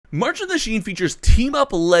March of the Machine features Team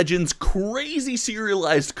Up Legends' crazy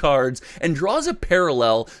serialized cards and draws a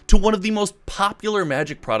parallel to one of the most popular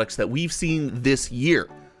Magic products that we've seen this year.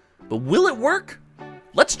 But will it work?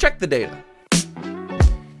 Let's check the data.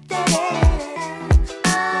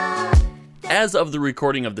 As of the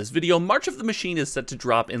recording of this video, March of the Machine is set to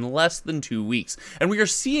drop in less than 2 weeks, and we are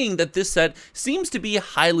seeing that this set seems to be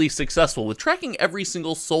highly successful. With tracking every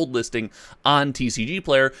single sold listing on TCG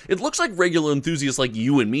Player, it looks like regular enthusiasts like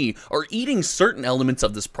you and me are eating certain elements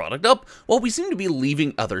of this product up, while we seem to be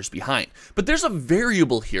leaving others behind. But there's a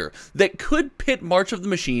variable here that could pit March of the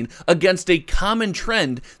Machine against a common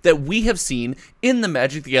trend that we have seen in the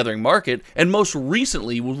Magic the Gathering market, and most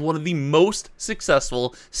recently with one of the most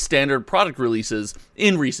successful standard product releases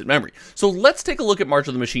in recent memory. So let's take a look at March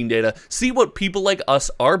of the Machine data, see what people like us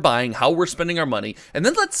are buying, how we're spending our money, and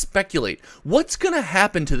then let's speculate what's going to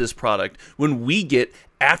happen to this product when we get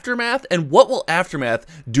Aftermath, and what will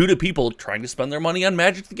Aftermath do to people trying to spend their money on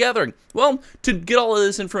Magic the Gathering? Well, to get all of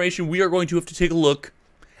this information, we are going to have to take a look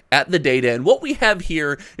at the data, and what we have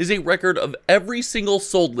here is a record of every single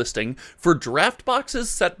sold listing for draft boxes,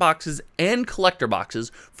 set boxes, and collector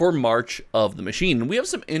boxes for March of the Machine. And we have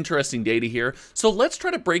some interesting data here, so let's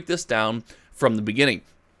try to break this down from the beginning.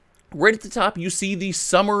 Right at the top, you see the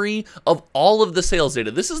summary of all of the sales data.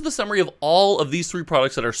 This is the summary of all of these 3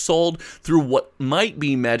 products that are sold through what might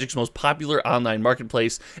be Magic's most popular online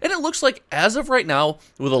marketplace. And it looks like, as of right now,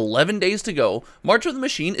 with 11 days to go, March of the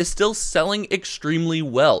Machine is still selling extremely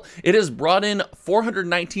well. It has brought in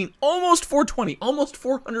 $419, almost $420, almost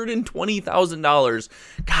 $420,000.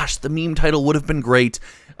 Gosh, the meme title would have been great.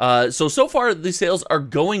 So far, the sales are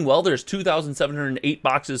going well. There's 2,708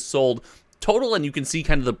 boxes sold total, and you can see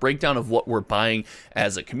kind of the breakdown of what we're buying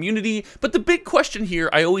as a community. But the big question here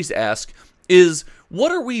I always ask is,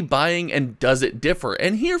 what are we buying and does it differ?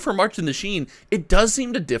 And here for March of the Machine, it does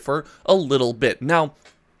seem to differ a little bit. Now,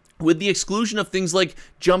 with the exclusion of things like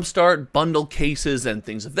Jumpstart, bundle cases, and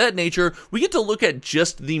things of that nature, we get to look at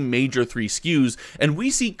just the major 3 SKUs, and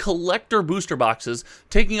we see collector booster boxes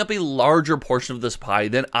taking up a larger portion of this pie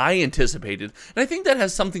than I anticipated. And I think that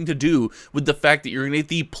has something to do with the fact that you're going to get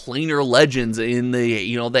the planar legends in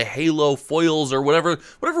the, the Halo foils or whatever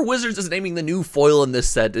Wizards is naming the new foil in this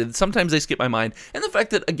set. And sometimes they skip my mind. And the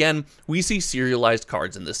fact that, again, we see serialized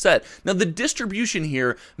cards in this set. Now, the distribution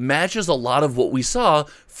here matches a lot of what we saw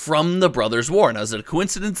from the Brothers War. Now, is it a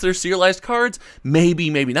coincidence they're serialized cards? Maybe,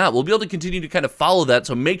 maybe not. We'll be able to continue to kind of follow that,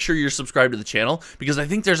 so make sure you're subscribed to the channel, because I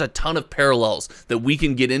think there's a ton of parallels that we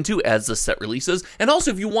can get into as the set releases. And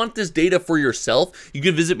also, if you want this data for yourself, you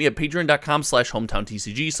can visit me at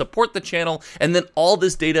patreon.com/hometowntcg, support the channel, and then all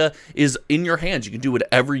this data is in your hands. You can do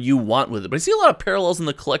whatever you want with it. But I see a lot of parallels in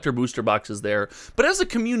the collector booster boxes there. But as a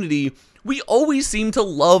community, we always seem to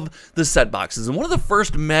love the set boxes, and one of the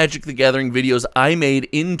first Magic the Gathering videos I made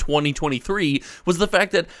in 2023 was the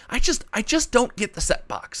fact that I just don't get the set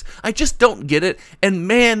box. I just don't get it, and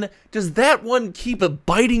man, does that one keep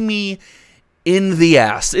biting me in the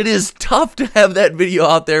ass. It is tough to have that video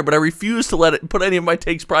out there, but I refuse to let it put any of my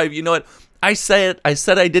takes private. You know what? I said I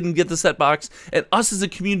didn't get the set box, and us as a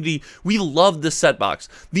community, we love the set box.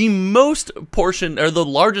 The most portion, or the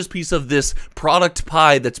largest piece of this product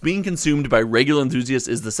pie that's being consumed by regular enthusiasts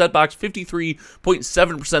is the set box.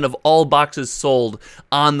 53.7% of all boxes sold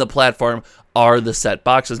on the platform are the set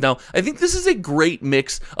boxes. Now, I think this is a great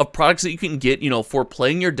mix of products that you can get, for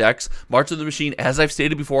playing your decks. March of the Machine, as I've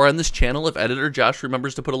stated before on this channel, if editor Josh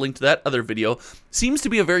remembers to put a link to that other video, seems to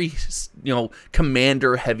be a very,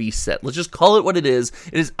 commander-heavy set. Let's just call it what it is.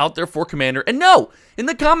 It is out there for Commander. And no, in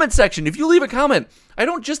the comment section, if you leave a comment, I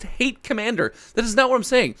don't just hate Commander. That is not what I'm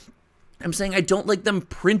saying. I'm saying I don't like them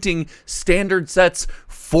printing standard sets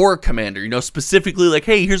for Commander, specifically like,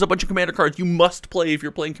 hey, here's a bunch of Commander cards you must play if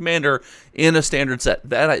you're playing Commander in a standard set.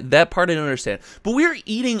 That part I don't understand. But we're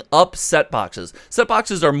eating up set boxes. Set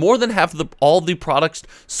boxes are more than half of all the products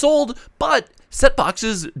sold, but set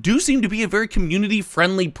boxes do seem to be a very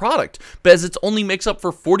community-friendly product, as it only makes up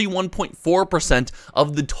for 41.4%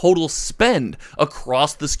 of the total spend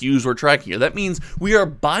across the SKUs we're tracking here. That means we are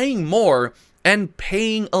buying more and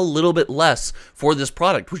paying a little bit less for this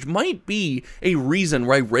product, which might be a reason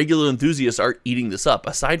why regular enthusiasts are eating this up.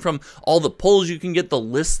 Aside from all the pulls you can get, the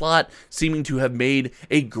list slot seeming to have made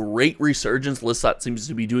a great resurgence. List slot seems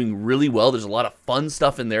to be doing really well. There's a lot of fun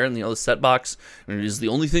stuff in there, and the set box is the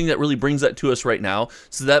only thing that really brings that to us right now,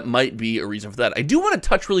 so that might be a reason for that. I do want to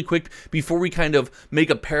touch really quick before we kind of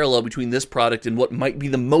make a parallel between this product and what might be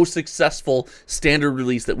the most successful standard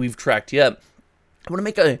release that we've tracked yet. I want to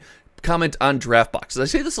make a comment on draft boxes. I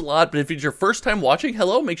say this a lot, but if it's your first time watching,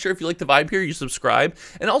 hello, make sure if you like the vibe here, you subscribe.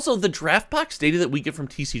 And also the draft box data that we get from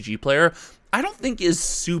TCG Player, I don't think is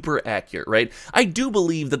super accurate, right? I do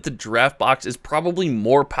believe that the draft box is probably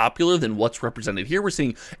more popular than what's represented here. We're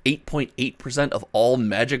seeing 8.8% of all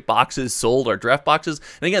Magic boxes sold are draft boxes.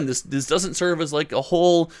 And again, this doesn't serve as like the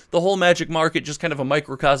whole Magic market, just kind of a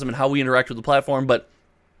microcosm in how we interact with the platform, but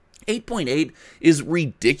 8.8 is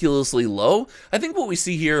ridiculously low. I think what we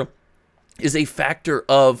see here is a factor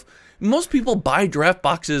of most people buy draft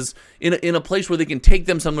boxes in a place where they can take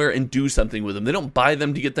them somewhere and do something with them. They don't buy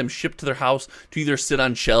them to get them shipped to their house to either sit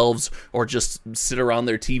on shelves or just sit around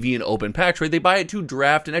their TV and open packs, right? They buy it to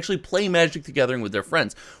draft and actually play Magic the Gathering with their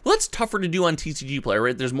friends. Well, that's tougher to do on TCG Player,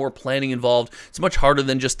 right? There's more planning involved. It's much harder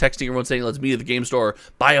than just texting everyone saying, let's meet at the game store,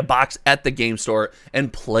 buy a box at the game store,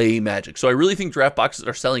 and play Magic. So I really think draft boxes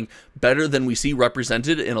are selling better than we see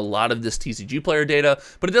represented in a lot of this TCG Player data,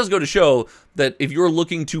 but it does go to show that if you're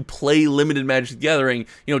looking to play limited Magic the Gathering,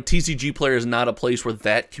 you know, TCG Player is not a place where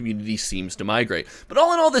that community seems to migrate. But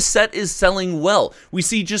all in all, this set is selling well. We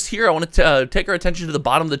see just here, I want to take our attention to the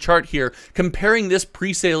bottom of the chart here, comparing this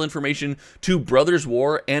pre-sale information to Brothers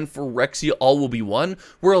War and Phyrexia All Will Be One.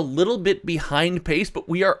 We're a little bit behind pace, but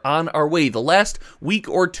we are on our way. The last week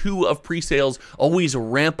or two of pre-sales always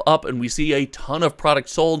ramp up, and we see a ton of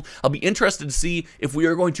products sold. I'll be interested to see if we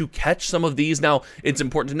are going to catch some of these. Now, it's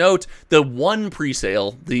important to note, the one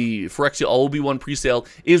pre-sale, the Phyrexia All Will Be One pre-sale,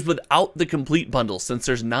 is without the complete bundle. Since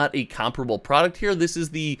there's not a comparable product here, this is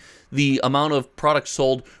the amount of products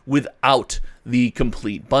sold without the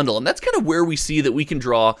complete bundle. And that's kind of where we see that we can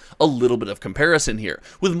draw a little bit of comparison here.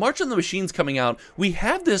 With March of the Machines coming out, we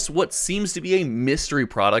have this, what seems to be a mystery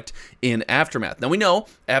product in Aftermath. Now we know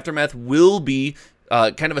Aftermath will be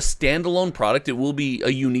kind of a standalone product. It will be a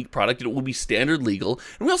unique product. It will be standard legal.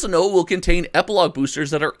 And we also know it will contain epilogue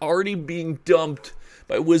boosters that are already being dumped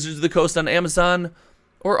by Wizards of the Coast on Amazon.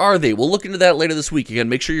 Or are they? We'll look into that later this week. Again,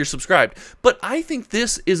 make sure you're subscribed. But I think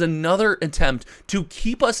this is another attempt to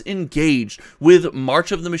keep us engaged with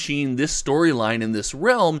March of the Machine, this storyline in this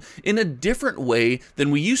realm, in a different way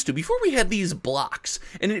than we used to before we had these blocks.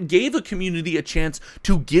 And it gave a community a chance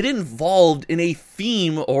to get involved in a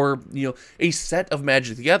theme or, you know, a set of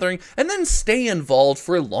Magic the Gathering, and then stay involved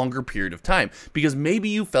for a longer period of time. Because maybe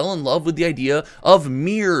you fell in love with the idea of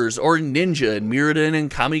mirrors or Ninja and Mirrodin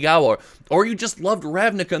and Kamigawa, or you just loved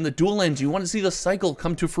Ravnica and the dual lands. You want to see the cycle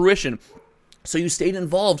come to fruition, so you stayed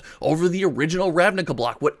involved over the original Ravnica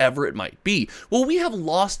block, whatever it might be. Well, we have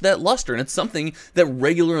lost that luster, and it's something that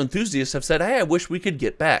regular enthusiasts have said, hey, I wish we could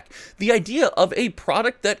get back. The idea of a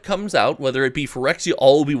product that comes out, whether it be Phyrexia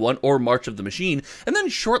All Will Be One or March of the Machine, and then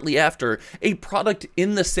shortly after, a product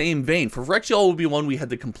in the same vein. For Phyrexia All Will Be One, we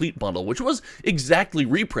had the complete bundle, which was exactly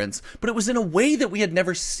reprints, but it was in a way that we had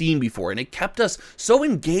never seen before, and it kept us so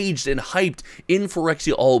engaged and hyped in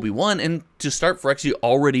Phyrexia All Will Be One. And to start, Phyrexia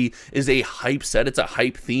already is a hype set. It's a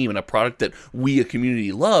hype theme and a product that we, a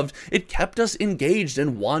community, loved. It kept us engaged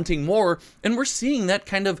and wanting more, and we're seeing that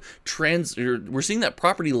kind of we're seeing that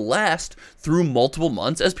property last through multiple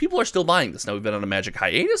months as people are still buying this. Now, we've been on a Magic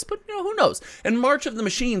hiatus, but you know, who knows? And March of the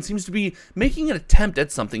Machine seems to be making an attempt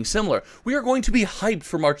at something similar. We are going to be hyped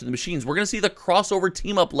for March of the Machines. We're going to see the crossover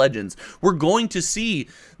team-up legends. We're going to see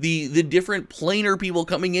the different planar people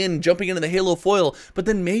coming in, jumping into the Halo foil, but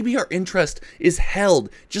then maybe our interest is held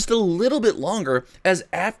just a little bit longer as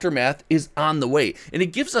Aftermath is on the way. And it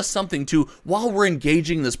gives us something to, while we're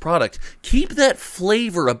engaging this product, keep that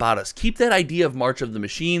flavor about us, keep that idea of March of the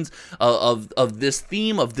Machines, of this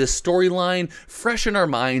theme, of this storyline, fresh in our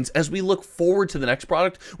minds as we look forward to the next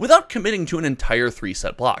product without committing to an entire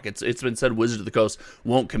 3-set block. It's been said Wizards of the Coast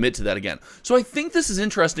won't commit to that again. So I think this is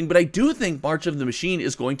interesting, but I do think March of the Machine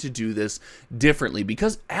is going to do this differently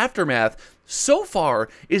because Aftermath so far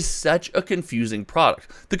is such a confusing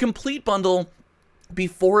product. The complete bundle,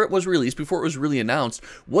 before it was released, before it was really announced,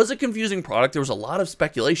 was a confusing product. There was a lot of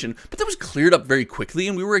speculation, but that was cleared up very quickly,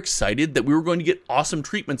 and we were excited that we were going to get awesome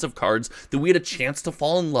treatments of cards that we had a chance to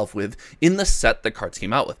fall in love with in the set that cards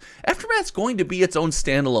came out with. Aftermath's going to be its own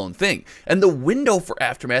standalone thing, and the window for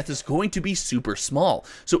Aftermath is going to be super small.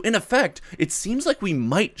 So in effect, it seems like we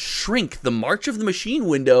might shrink the March of the Machine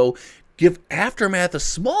window, give Aftermath a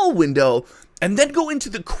small window, and then go into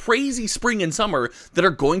the crazy spring and summer that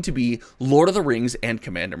are going to be Lord of the Rings and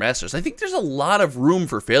Commander Masters. I think there's a lot of room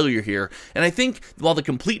for failure here, and I think while the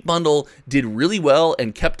complete bundle did really well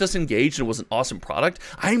and kept us engaged and was an awesome product,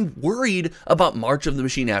 I'm worried about March of the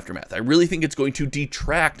Machine Aftermath. I really think it's going to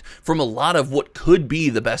detract from a lot of what could be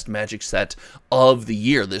the best Magic set of the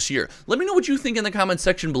year this year. Let me know what you think in the comments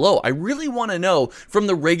section below. I really want to know from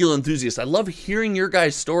the regular enthusiasts. I love hearing your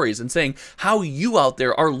guys' stories and saying how you out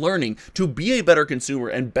there are learning to be a better consumer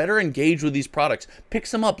and better engage with these products. Pick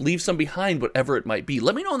some up, leave some behind, whatever it might be.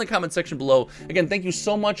 Let me know in the comment section below. Again, thank you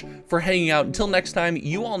so much for hanging out. Until next time,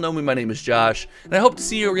 you all know me. My name is Josh, and I hope to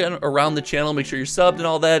see you again around the channel. Make sure you're subbed and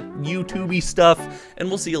all that YouTube-y stuff, and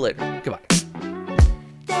we'll see you later. Goodbye.